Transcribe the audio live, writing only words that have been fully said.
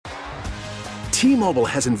T-Mobile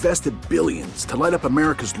has invested billions to light up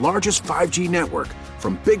America's largest 5G network,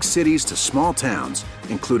 from big cities to small towns,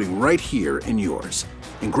 including right here in yours.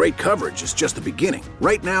 And great coverage is just the beginning.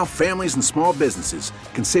 Right now, families and small businesses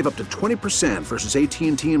can save up to 20% versus AT&T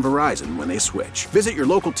and Verizon when they switch. Visit your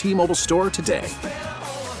local T-Mobile store today.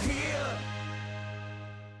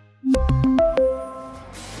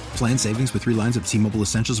 Plan savings with 3 lines of T-Mobile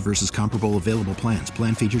Essentials versus comparable available plans.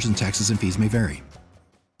 Plan features and taxes and fees may vary.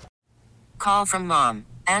 Call from mom.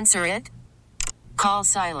 Answer it. Call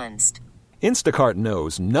silenced. Instacart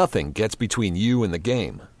knows nothing gets between you and the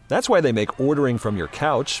game. That's why they make ordering from your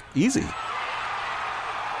couch easy.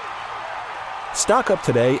 Stock up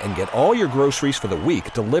today and get all your groceries for the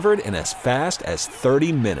week delivered in as fast as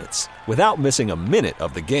 30 minutes without missing a minute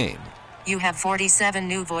of the game. You have 47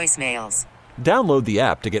 new voicemails. Download the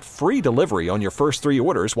app to get free delivery on your first 3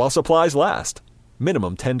 orders while supplies last.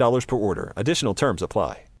 Minimum $10 per order. Additional terms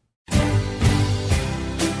apply.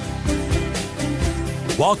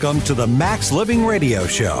 Welcome to the Max Living Radio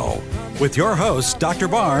Show with your hosts, Dr.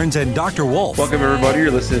 Barnes and Dr. Wolf. Welcome, everybody.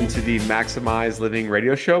 You're listening to the Maximize Living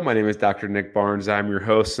Radio Show. My name is Dr. Nick Barnes. I'm your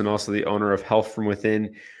host and also the owner of Health From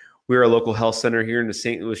Within. We're a local health center here in the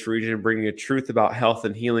St. Louis region, bringing the truth about health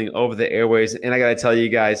and healing over the airways. And I got to tell you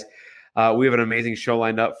guys, we have an amazing show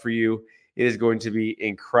lined up for you. It is going to be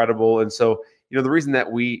incredible. And so, the reason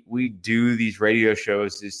that we do these radio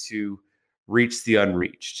shows is to reach the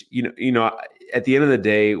unreached. At the end of the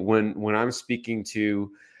day, when I'm speaking to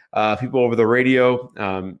people over the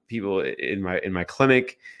radio, people in my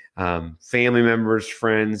clinic, family members,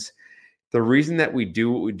 friends, the reason that we do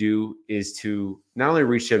what we do is to not only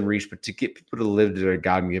reach the unreached, but to get people to live to their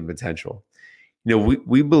God-given potential.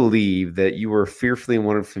 We believe that you were fearfully and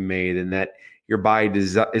wonderfully made, and that your body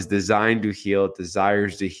is designed to heal, it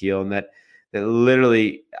desires to heal, and that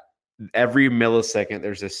literally every millisecond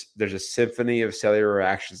there's a symphony of cellular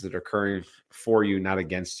reactions that are occurring for you, not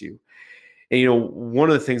against you. And one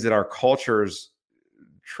of the things that our cultures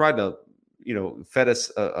try to fed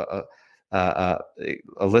us a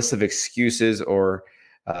list of excuses or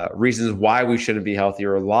reasons why we shouldn't be healthy,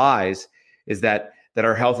 or lies, is that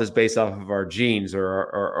our health is based off of our genes or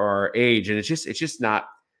our age, and it's just not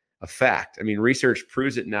a fact. I mean, research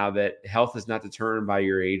proves it now that health is not determined by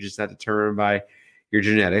your age, it's not determined by your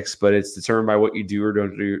genetics, but it's determined by what you do or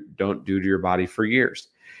don't do to your body for years.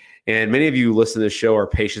 And many of you listen to this show are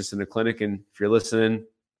patients in the clinic, and if you're listening,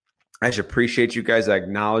 I just appreciate you guys. I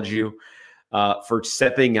acknowledge you for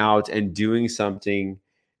stepping out and doing something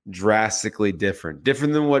drastically different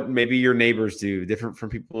than what maybe your neighbors do, different from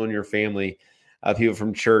people in your family, people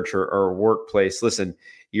from church or workplace. Listen,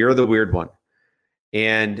 you're the weird one.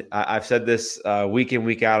 And I've said this week in,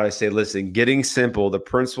 week out. I say, listen, getting simple, the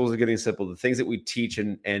principles of getting simple, the things that we teach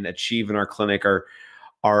and achieve in our clinic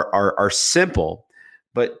are simple,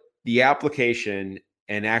 but the application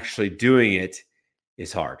and actually doing it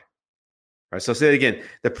is hard. All right. So I'll say it again.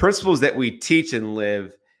 The principles that we teach and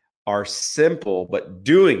live are simple, but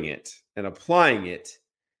doing it and applying it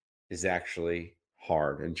is actually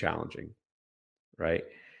hard and challenging. Right.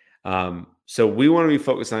 So we want to be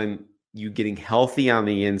focused on you getting healthy on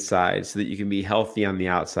the inside so that you can be healthy on the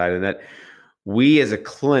outside. And that we as a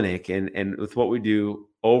clinic and with what we do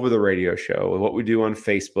over the radio show, with what we do on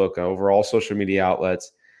Facebook, over all social media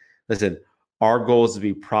outlets, listen, our goal is to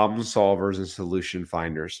be problem solvers and solution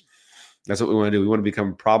finders. That's what we want to do. We want to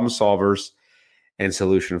become problem solvers and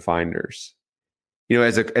solution finders.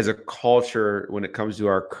 As a culture, when it comes to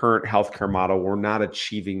our current healthcare model, we're not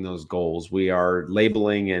achieving those goals. We are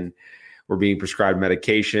labeling and we're being prescribed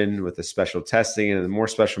medication with the special testing and the more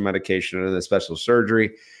special medication and the special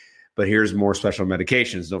surgery. But here's more special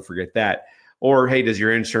medications. Don't forget that. Or, hey, does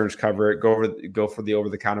your insurance cover it? Go for the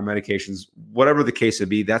over-the-counter medications. Whatever the case would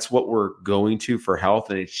be, that's what we're going to for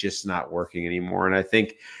health, and it's just not working anymore. And I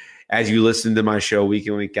think as you listen to my show week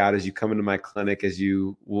in, week out, as you come into my clinic, as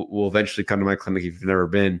you will eventually come to my clinic if you've never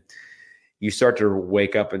been, you start to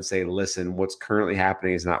wake up and say, listen, what's currently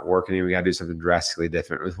happening is not working, and we got to do something drastically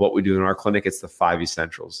different. With what we do in our clinic, it's the 5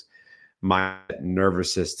 essentials: mind,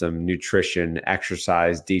 nervous system, nutrition,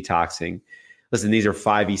 exercise, detoxing. Listen, these are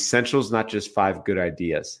 5 essentials, not just 5 good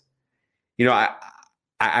ideas.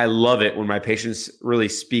 I love it when my patients really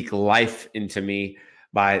speak life into me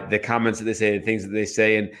by the comments that they say, the things that they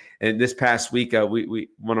say. And this past week, we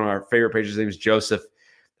one of our favorite patients, his name is Joseph.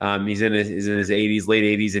 He's in his 80s,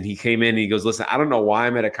 late 80s, and he came in and he goes, listen, I don't know why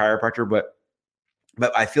I'm at a chiropractor, but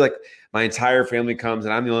I feel like my entire family comes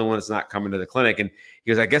and I'm the only one that's not coming to the clinic. And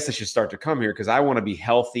he goes, I guess I should start to come here because I want to be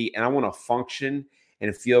healthy and I want to function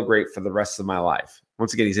and feel great for the rest of my life.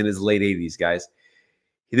 Once again, he's in his late 80s, guys.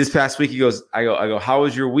 This past week, he goes, I go, how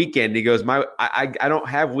was your weekend? He goes, I don't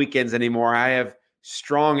have weekends anymore. I have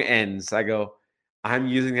strong ends. I go, I'm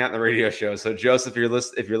using that in the radio show. So Joseph,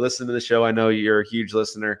 if you're listening to the show, I know you're a huge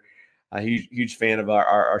listener, a huge fan of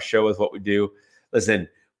our show with what we do. Listen,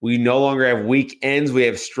 we no longer have weak ends. We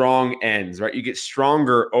have strong ends, right? You get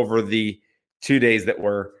stronger over the 2 days that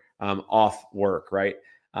we're off work, right?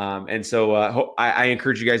 And so I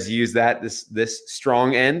encourage you guys to use that, this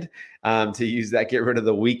strong end, to use that, get rid of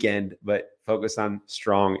the weekend, but focus on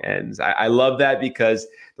strong ends. I love that, because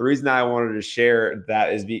the reason I wanted to share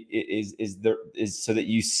that is so that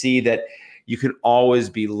you see that you can always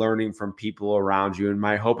be learning from people around you. And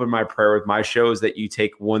my hope and my prayer with my show is that you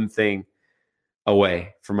take one thing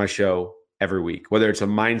away from my show every week, whether it's a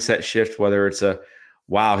mindset shift, whether it's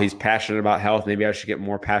wow, he's passionate about health. Maybe I should get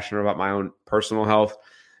more passionate about my own personal health,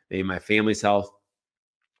 maybe my family's health,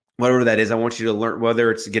 whatever that is. I want you to learn, whether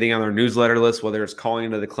it's getting on our newsletter list, whether it's calling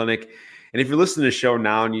into the clinic. And if you're listening to the show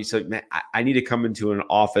now and you say, man, I need to come into an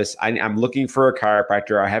office, I'm looking for a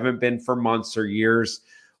chiropractor. I haven't been for months or years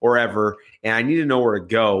or ever, and I need to know where to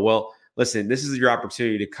go. Well, listen, this is your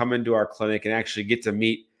opportunity to come into our clinic and actually get to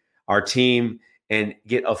meet our team and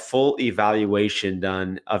get a full evaluation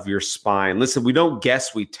done of your spine. Listen, we don't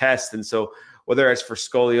guess, we test. And so whether it's for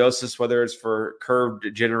scoliosis, whether it's for curve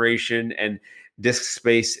degeneration and disc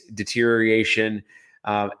space deterioration,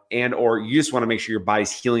 and or you just want to make sure your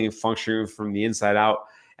body's healing and functioning from the inside out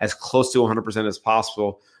as close to 100% as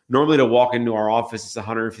possible. Normally to walk into our office, it's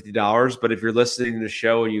 $150. But if you're listening to the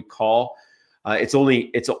show and you call, it's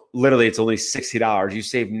only $60. You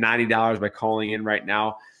save $90 by calling in right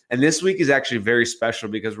now. And this week is actually very special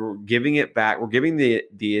because we're giving it back. We're giving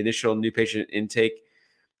the initial new patient intake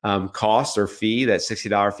cost or fee, that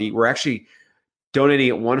 $60 fee. We're actually donating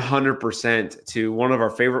it 100% to one of our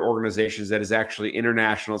favorite organizations that is actually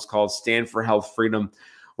international. It's called Stand for Health Freedom,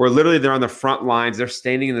 where literally they're on the front lines. They're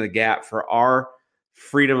standing in the gap for our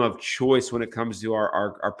freedom of choice when it comes to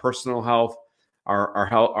our personal health,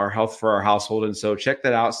 our health for our household. And so check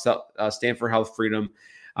that out, Stand for Health Freedom.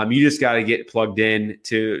 You just got to get plugged in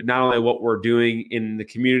to not only what we're doing in the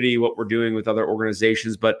community, what we're doing with other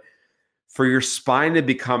organizations, but for your spine to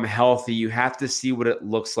become healthy, you have to see what it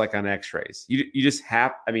looks like on x-rays. You just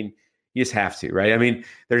have to, right? I mean,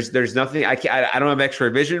 there's nothing, I don't have x-ray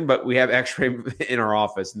vision, but we have x-ray in our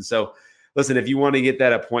office. And so listen, if you want to get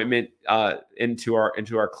that appointment into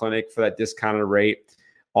our clinic for that discounted rate,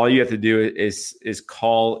 all you have to do is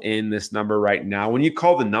call in this number right now. When you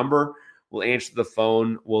call the number, we'll answer the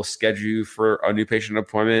phone. We'll schedule you for a new patient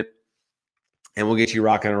appointment, and we'll get you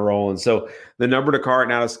rocking and rolling. So the number to call right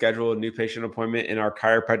now to schedule a new patient appointment in our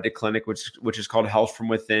chiropractic clinic, which is called Health from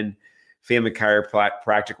Within Family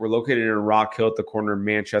Chiropractic. We're located in Rock Hill at the corner of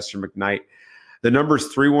Manchester McKnight. The number is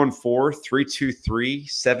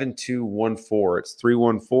 314-323-7214. It's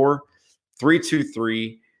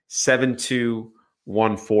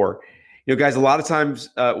 314-323-7214. You know, guys, a lot of times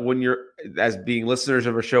when you're, as being listeners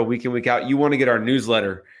of our show week in, week out, you want to get our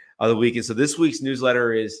newsletter of the week. And so this week's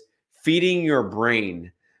newsletter is feeding your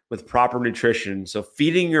brain with proper nutrition. So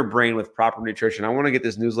feeding your brain with proper nutrition. I want to get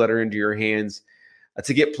this newsletter into your hands.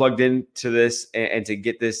 To get plugged into this and to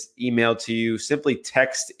get this emailed to you, simply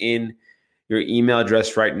text in your email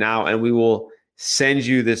address right now, and we will send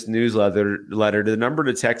you this newsletter. The number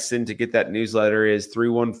to text in to get that newsletter is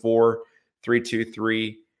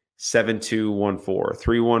 314-323-7214.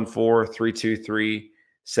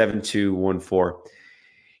 314-323-7214.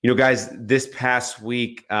 You know, guys, this past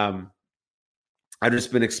week, I've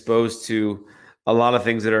just been exposed to a lot of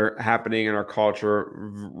things that are happening in our culture,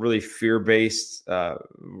 really fear-based,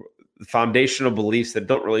 foundational beliefs that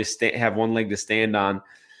don't really have one leg to stand on.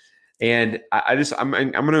 And I'm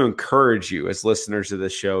going to encourage you as listeners of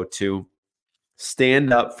this show to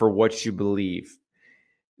stand up for what you believe.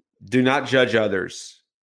 Do not judge others.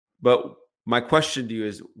 But my question to you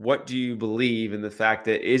is, what do you believe in the fact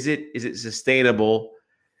that is it sustainable?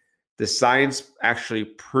 Does science actually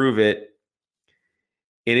prove it?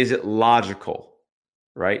 And is it logical?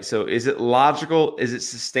 Right? So is it logical? Is it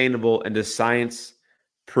sustainable? And does science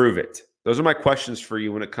prove it? Those are my questions for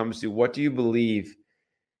you when it comes to what do you believe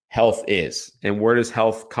health is and where does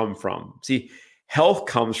health come from? See, health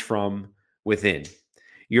comes from within.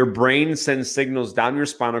 Your brain sends signals down your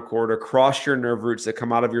spinal cord, across your nerve roots that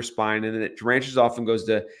come out of your spine, and then it branches off and goes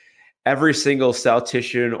to every single cell,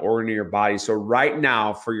 tissue, and organ in your body. So right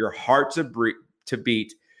now, for your heart to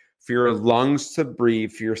beat, for your lungs to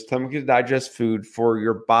breathe, for your stomach to digest food, for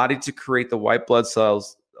your body to create the white blood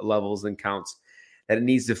cells levels and counts that it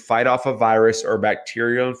needs to fight off a virus or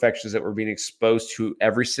bacterial infections that we're being exposed to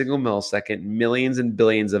every single millisecond, millions and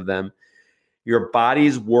billions of them, Your body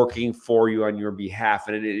is working for you on your behalf,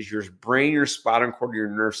 and it is your brain, your spinal cord, your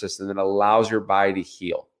nerve system that allows your body to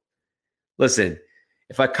heal. Listen,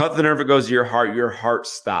 if I cut the nerve that goes to your heart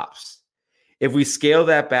stops. If we scale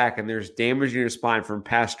that back and there's damage in your spine from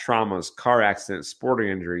past traumas, car accidents, sporting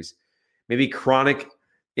injuries, maybe chronic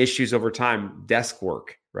issues over time, desk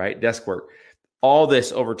work, right? Desk work, all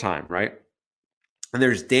this over time, right? And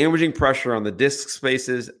there's damaging pressure on the disc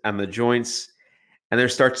spaces and the joints, and there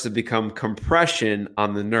starts to become compression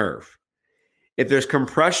on the nerve. If there's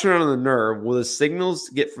compression on the nerve, will the signals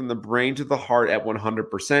get from the brain to the heart at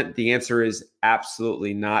 100%? The answer is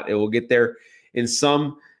absolutely not. It will get there in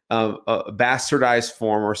some bastardized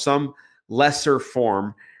form or some lesser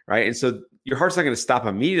form, right? And so your heart's not going to stop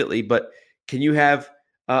immediately, but can you have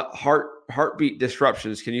heartbeat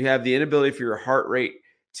disruptions? Can you have the inability for your heart rate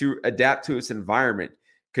to adapt to its environment?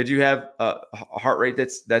 Could you have a heart rate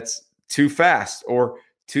that's too fast or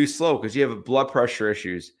too slow because you have blood pressure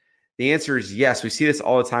issues? The answer is yes. We see this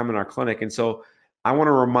all the time in our clinic. And so I want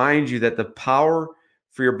to remind you that the power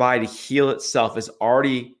for your body to heal itself is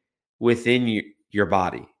already within your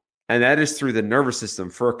body. And that is through the nervous system.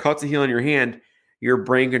 For a cut to heal in your hand, your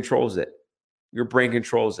brain controls it. Your brain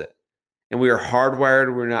controls it. And we are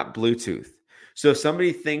hardwired. We're not Bluetooth. So if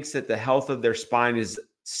somebody thinks that the health of their spine is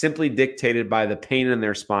simply dictated by the pain in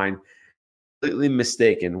their spine, completely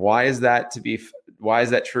mistaken. Why is that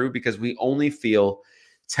true? Because we only feel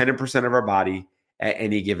 10% of our body at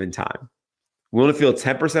any given time. We only feel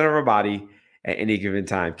 10% of our body at any given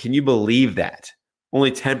time. Can you believe that?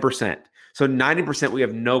 Only 10%. So 90%, we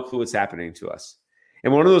have no clue what's happening to us.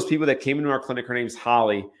 And one of those people that came into our clinic, her name's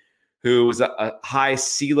Holly, who was a high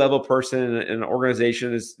C-level person in an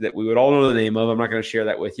organization that we would all know the name of. I'm not going to share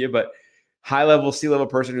that with you, but high-level C-level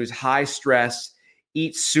person who's high stress,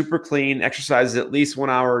 eats super clean, exercises at least 1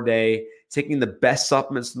 hour a day, taking the best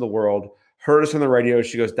supplements in the world, heard us on the radio.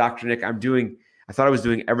 She goes, Dr. Nick, I thought I was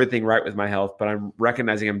doing everything right with my health, but I'm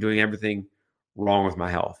recognizing I'm doing everything wrong with my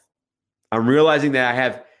health. I'm realizing that I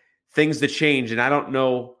have things to change and I don't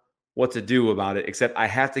know what to do about it, except I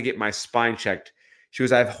have to get my spine checked. She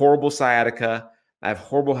goes, I have horrible sciatica. I have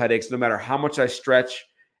horrible headaches. No matter how much I stretch,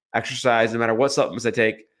 exercise, no matter what supplements I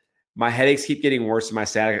take, my headaches keep getting worse and my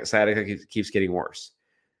sciatica keeps getting worse.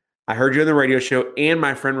 I heard you on the radio show and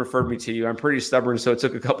my friend referred me to you. I'm pretty stubborn, so it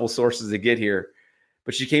took a couple sources to get here.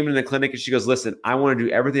 But she came into the clinic and she goes, listen, I want to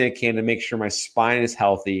do everything I can to make sure my spine is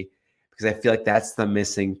healthy because I feel like that's the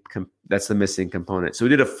missing component. So we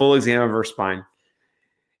did a full exam of her spine.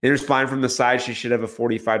 In her spine from the side, she should have a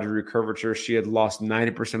 45-degree curvature. She had lost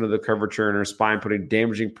 90% of the curvature in her spine, putting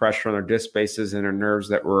damaging pressure on her disc spaces and her nerves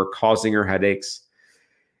that were causing her headaches.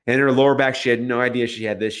 In her lower back, she had no idea she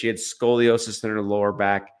had this. She had scoliosis in her lower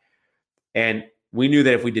back. And we knew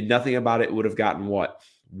that if we did nothing about it, it would have gotten what?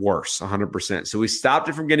 Worse, 100%. So we stopped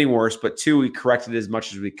it from getting worse, but two, we corrected it as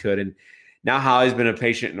much as we could. And now Holly's been a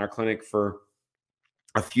patient in our clinic for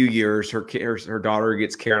a few years. Her daughter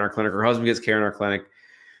gets care in our clinic. Her husband gets care in our clinic.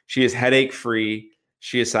 She is headache-free.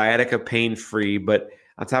 She is sciatica pain-free. But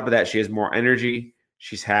on top of that, she has more energy.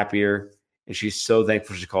 She's happier. And she's so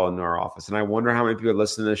thankful she called into our office. And I wonder how many people are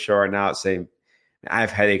listening to this show right now saying, I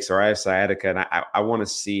have headaches or I have sciatica and I want to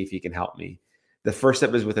see if you can help me. The first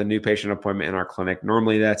step is with a new patient appointment in our clinic.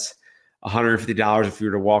 Normally that's $150 if you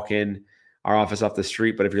were to walk in our office off the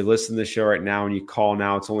street. But if you're listening to the show right now and you call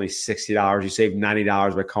now, it's only $60. You save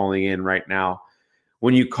 $90 by calling in right now.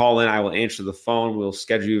 When you call in, I will answer the phone. We'll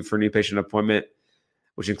schedule you for a new patient appointment,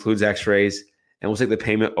 which includes x-rays, and we'll take the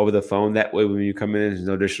payment over the phone. That way, when you come in, there's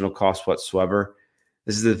no additional cost whatsoever.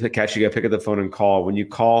 This is the catch. You got to pick up the phone and call. When you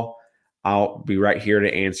call, I'll be right here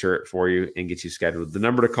to answer it for you and get you scheduled. The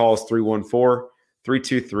number to call is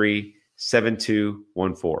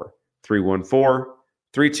 314-323-7214.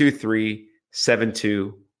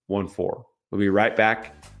 314-323-7214. We'll be right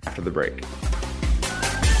back after the break.